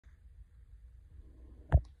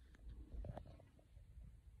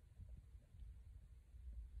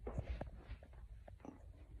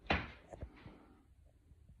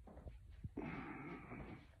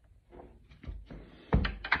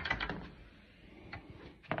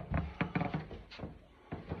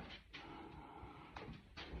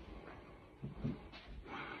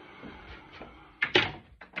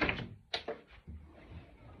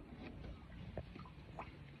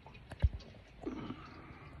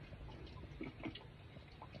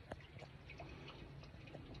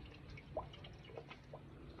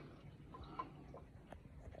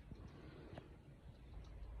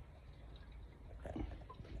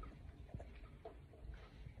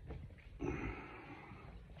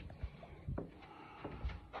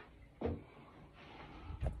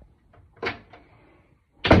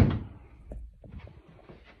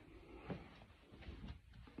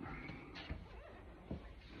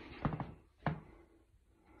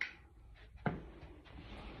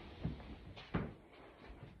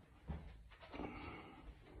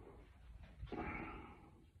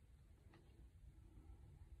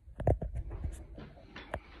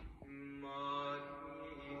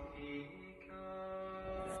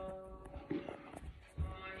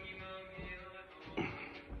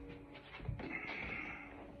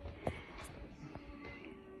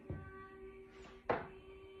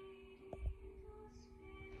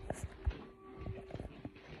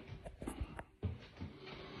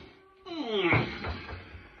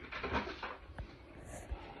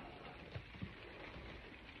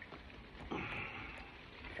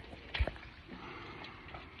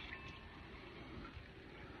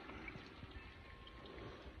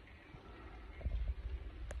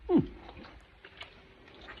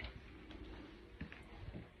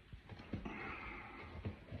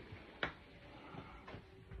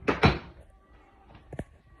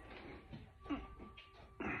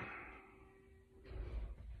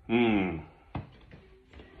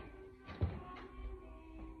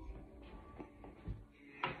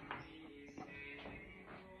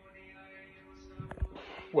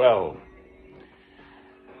Well,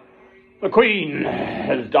 the Queen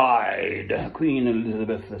has died. Queen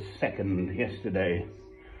Elizabeth II yesterday,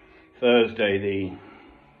 Thursday the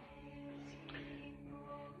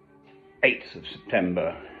 8th of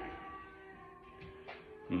September.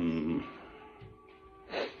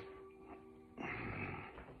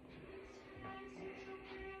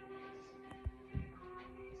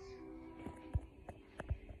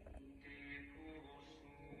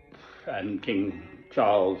 And King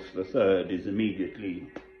Charles III is immediately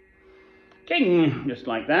king, just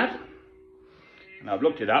like that. And I've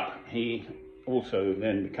looked it up. He also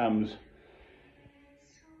then becomes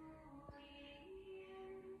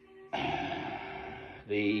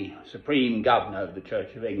the Supreme Governor of the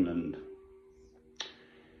Church of England.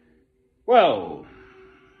 Well,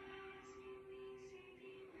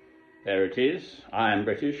 there it is. I am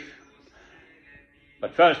British.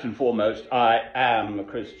 But first and foremost, I am a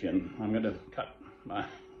Christian. I'm going to cut my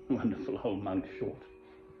wonderful old monk short.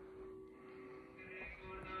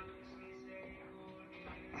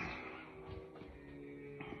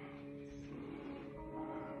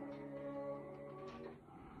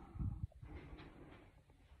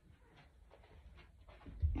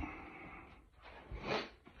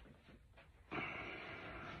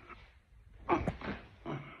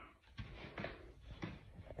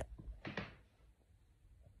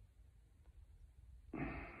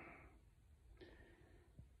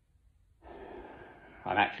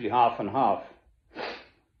 I'm actually half and half,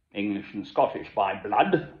 English and Scottish by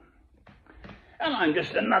blood, and I'm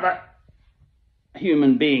just another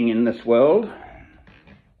human being in this world.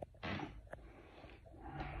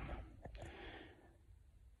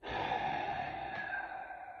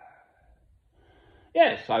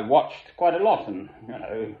 Yes, I watched quite a lot, and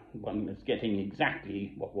one is getting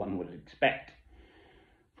exactly what one would expect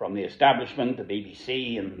from the establishment, the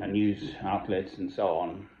BBC and the news outlets and so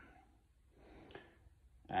on.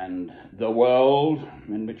 And the world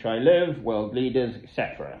in which I live, world leaders,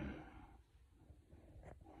 etc.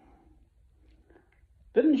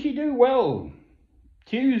 Didn't she do well?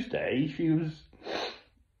 Tuesday, she was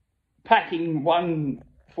packing one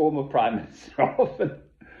former Prime Minister off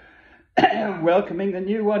and welcoming the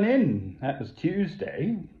new one in. That was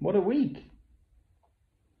Tuesday. What a week.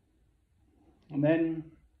 And then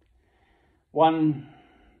one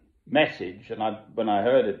message, and when I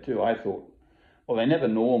heard it too, I thought, well, they never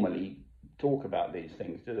normally talk about these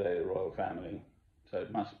things, do they, the royal family? So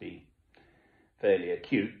it must be fairly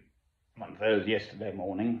acute. One Thursday yesterday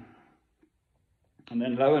morning. And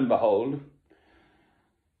then lo and behold,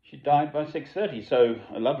 she died by 6:30. So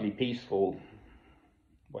a lovely, peaceful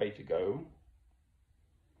way to go.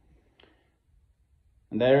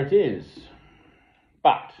 And there it is.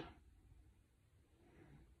 But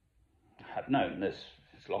I've known this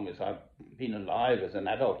as long as I've been alive as an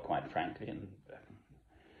adult, quite frankly, and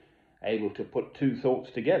able to put two thoughts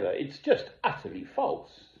together. It's just utterly false.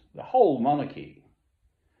 The whole monarchy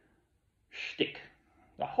shtick,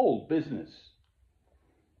 the whole business.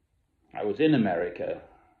 I was in America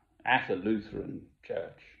at a Lutheran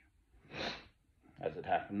church, as it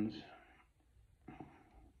happens,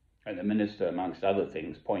 and the minister, amongst other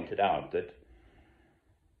things, pointed out that,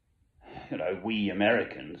 we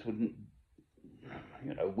Americans wouldn't,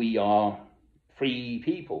 we are free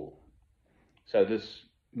people. So this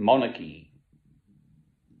monarchy,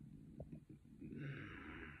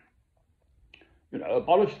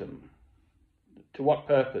 abolish them. To what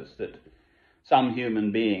purpose? That some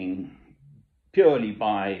human being, purely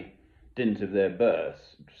by dint of their birth,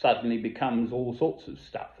 suddenly becomes all sorts of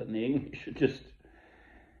stuff, and the English are just,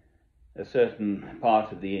 a certain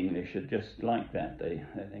part of the English are just like that. They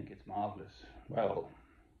think it's marvellous. Well,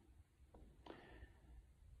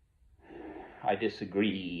 I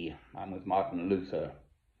disagree. I'm with Martin Luther.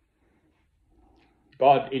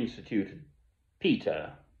 God instituted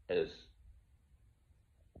Peter as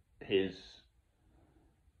his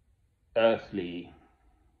earthly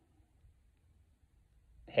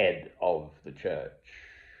head of the church.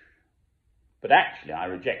 But actually, I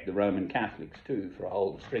reject the Roman Catholics too for a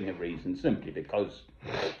whole string of reasons, simply because,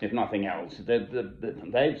 if nothing else,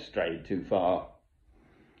 they've strayed too far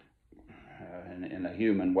in a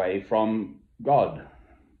human way from God.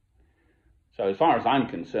 So as far as I'm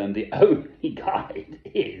concerned, the only guide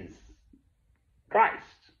is Christ.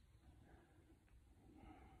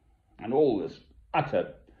 And all this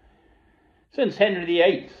utter, since Henry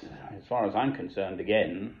VIII, as far as I'm concerned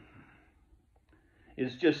again,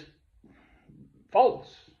 is just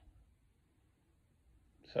false.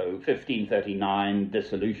 So 1539,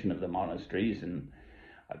 dissolution of the monasteries, and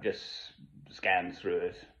I've just scanned through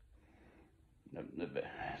it, the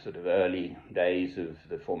sort of early days of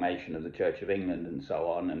the formation of the Church of England and so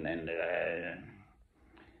on, and then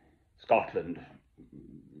Scotland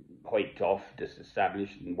hoiked off,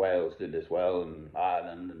 disestablished, and Wales did as well, and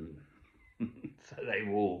Ireland, and so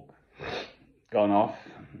they've all gone off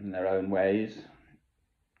in their own ways.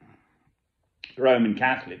 Roman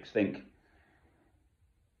Catholics think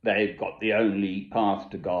they've got the only path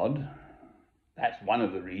to God. That's one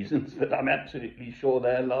of the reasons that I'm absolutely sure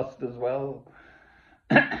they're lost as well.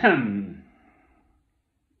 I've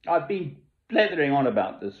been blethering on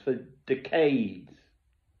about this for decades.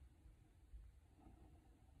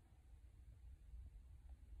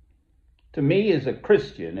 To me as a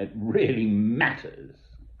Christian, it really matters.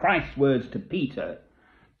 Christ's words to Peter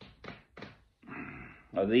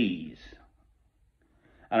are these.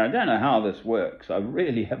 And I don't know how this works. I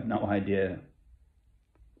really have no idea.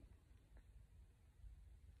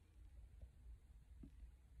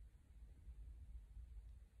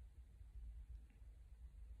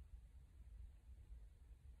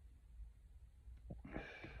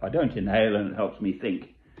 I don't inhale and it helps me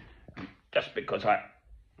think. Just because I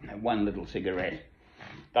have one little cigarette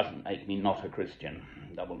doesn't make me not a Christian.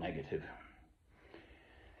 Double negative.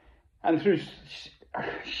 And through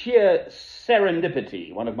sheer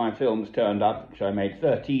serendipity, one of my films turned up, which I made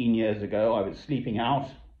 13 years ago. I was sleeping out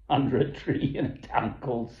under a tree in a town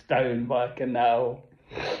called Stone by a canal.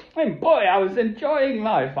 And boy, I was enjoying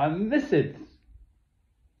life. I miss it.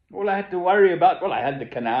 All I had to worry about, well, I had the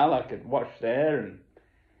canal, I could wash there and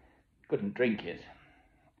couldn't drink it.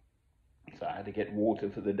 So I had to get water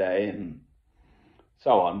for the day and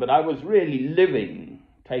so on. But I was really living,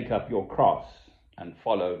 take up your cross and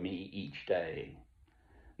follow me each day.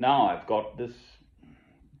 Now I've got this,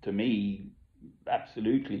 to me,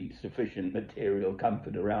 absolutely sufficient material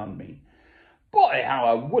comfort around me. Boy, how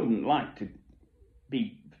I wouldn't like to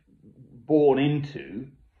be born into.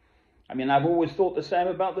 I mean, I've always thought the same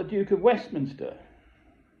about the Duke of Westminster,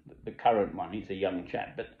 the current one. He's a young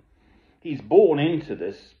chap, but he's born into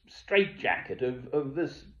this straitjacket of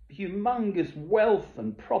this humongous wealth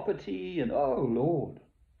and property, and oh Lord,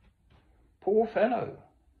 poor fellow.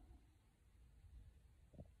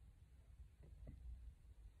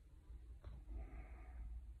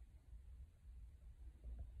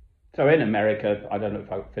 So in America, I don't know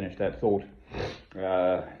if I finished that thought,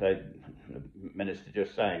 the minister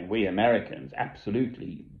just saying, we Americans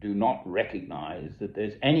absolutely do not recognize that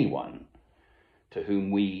there's anyone to whom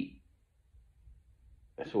we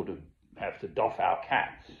sort of have to doff our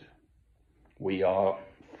caps. We are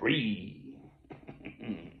free.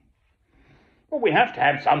 Well, we have to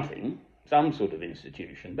have something, some sort of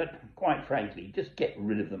institution, but quite frankly, just get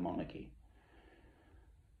rid of the monarchy.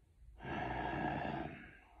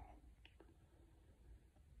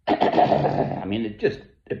 I mean, it just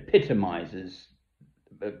epitomizes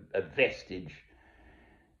a vestige,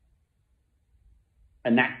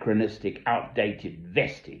 anachronistic, outdated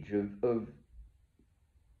vestige of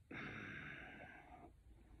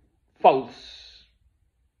false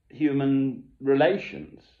human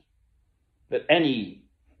relations. That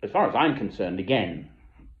as far as I'm concerned, again,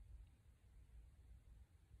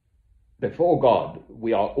 before God,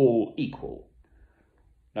 we are all equal,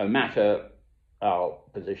 no matter our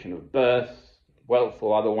position of birth, wealth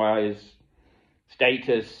or otherwise,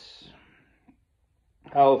 status,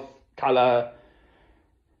 health, colour,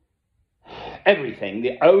 everything.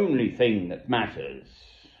 The only thing that matters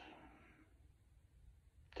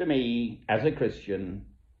to me as a Christian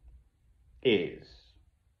is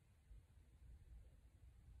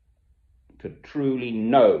to truly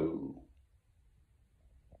know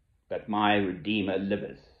that my Redeemer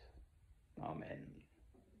liveth. Amen.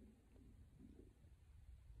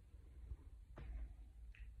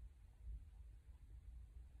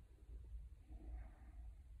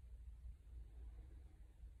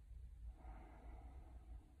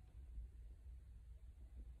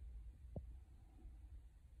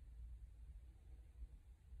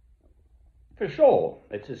 For sure,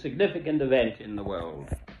 it's a significant event in the world.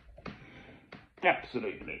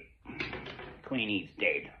 Absolutely. Queenie's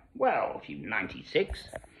dead. Well, she's 96,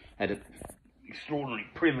 had an extraordinarily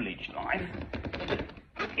privileged life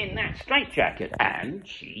in that straitjacket, and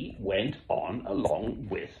she went on along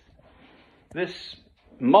with this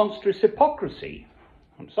monstrous hypocrisy.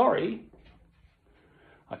 I'm sorry.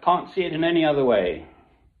 I can't see it in any other way.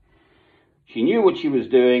 She knew what she was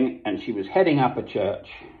doing, and she was heading up a church.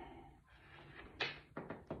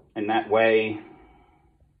 In that way,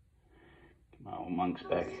 my old monk's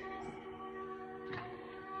back.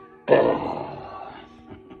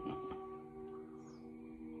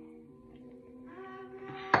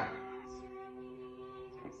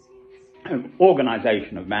 An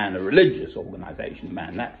organisation of man, a religious organisation of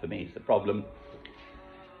man, that for me is the problem.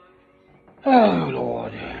 Oh,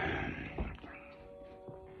 Lord.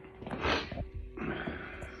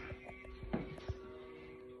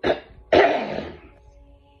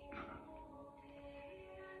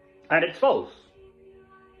 And it's false.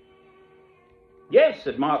 Yes,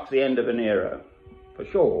 it marks the end of an era, for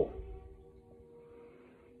sure.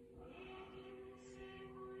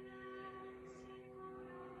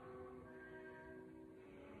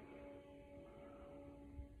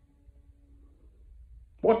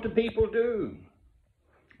 What do people do?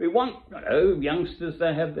 We want, youngsters,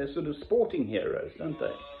 they have their sort of sporting heroes, don't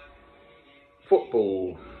they?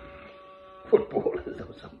 Footballers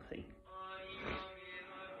or something.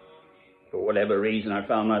 For whatever reason, I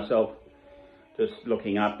found myself just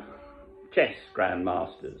looking up chess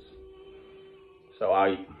grandmasters. So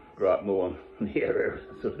I grew up more in the era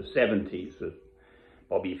of the sort of 70s with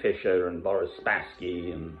Bobby Fischer and Boris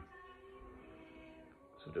Spassky and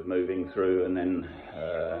sort of moving through, and then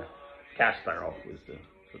Kasparov was the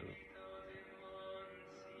sort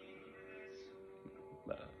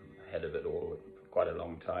of head of it all for quite a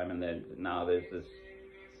long time, and then now there's this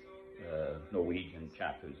Norwegian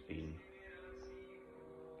chap who's been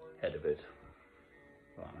head of it,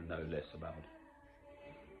 well, I know less about.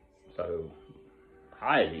 So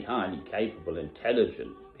highly capable,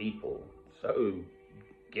 intelligent people, so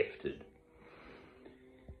gifted.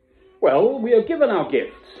 Well, we are given our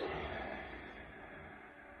gifts,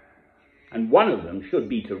 and one of them should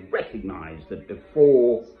be to recognize that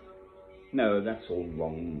before, no, that's all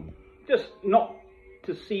wrong. Just not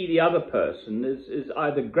to see the other person is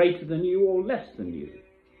either greater than you or less than you.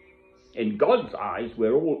 In God's eyes,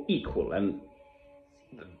 we're all equal, and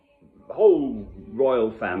the whole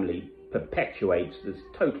royal family perpetuates this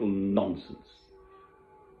total nonsense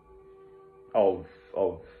of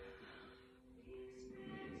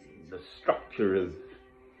the structure of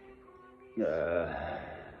the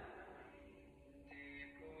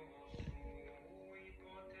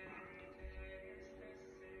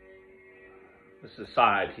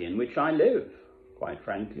society in which I live, quite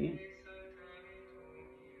frankly.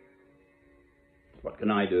 What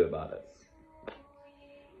can I do about it?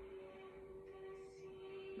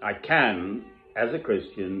 I can, as a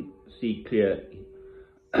Christian, see clearly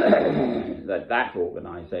that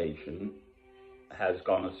organisation has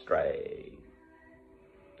gone astray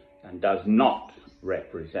and does not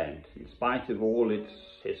represent, in spite of all its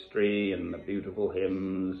history and the beautiful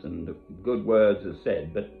hymns and the good words are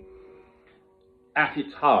said, but at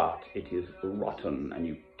its heart it is rotten, and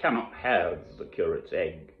you cannot have the curate's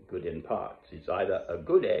egg good in parts. It's either a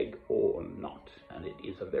good egg or not, and it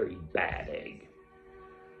is a very bad egg.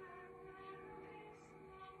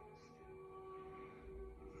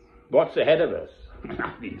 What's ahead of us?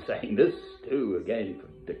 I've been saying this too, again, for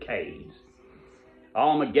decades.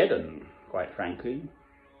 Armageddon, quite frankly,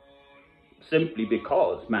 simply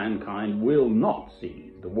because mankind will not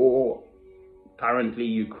see the war. Currently,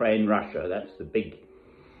 Ukraine-Russia, that's the big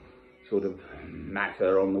sort of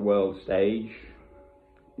matter on the world stage.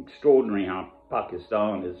 Extraordinary how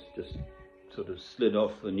Pakistan has just sort of slid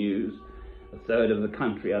off the news. A third of the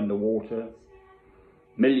country underwater.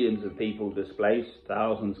 Millions of people displaced,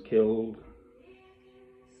 thousands killed.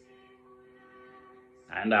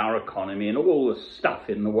 And our economy and all the stuff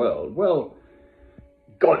in the world. Well,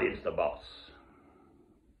 God is the boss.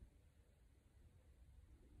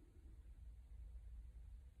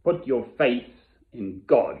 Put your faith in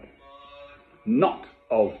God, not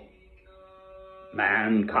of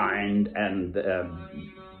mankind and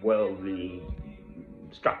worldly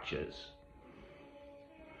structures.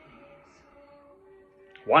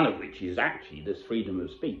 One of which is actually this freedom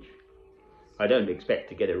of speech. I don't expect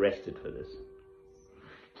to get arrested for this.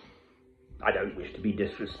 I don't wish to be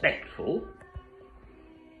disrespectful.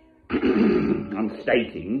 I'm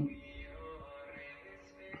stating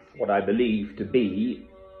what I believe to be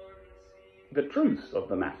the truth of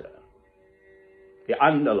the matter, the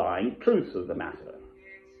underlying truth of the matter.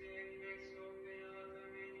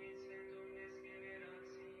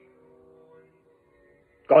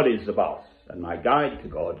 God is the boss, and my guide to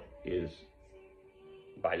God is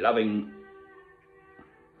by loving,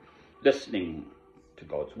 listening to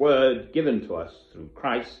God's word given to us through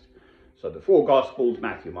Christ. So the four Gospels,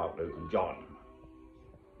 Matthew, Mark, Luke, and John.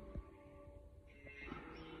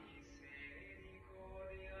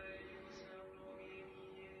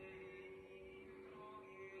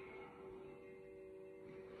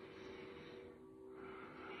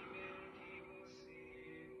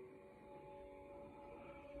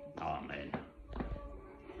 Amen.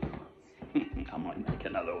 I might make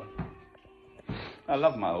another one. I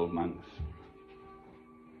love my old monks.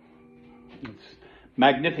 It's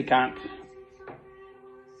Magnificat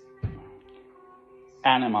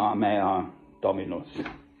anima mea dominus.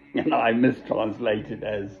 And I mistranslated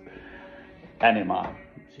as anima.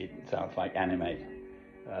 See, it sounds like anime.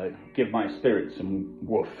 Give my spirit some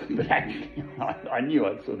woof. But actually, I knew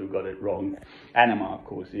I'd sort of got it wrong. Anima, of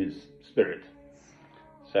course, is spirit.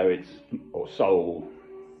 So it's, or soul.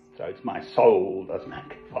 So it's my soul does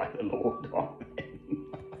magnify the Lord.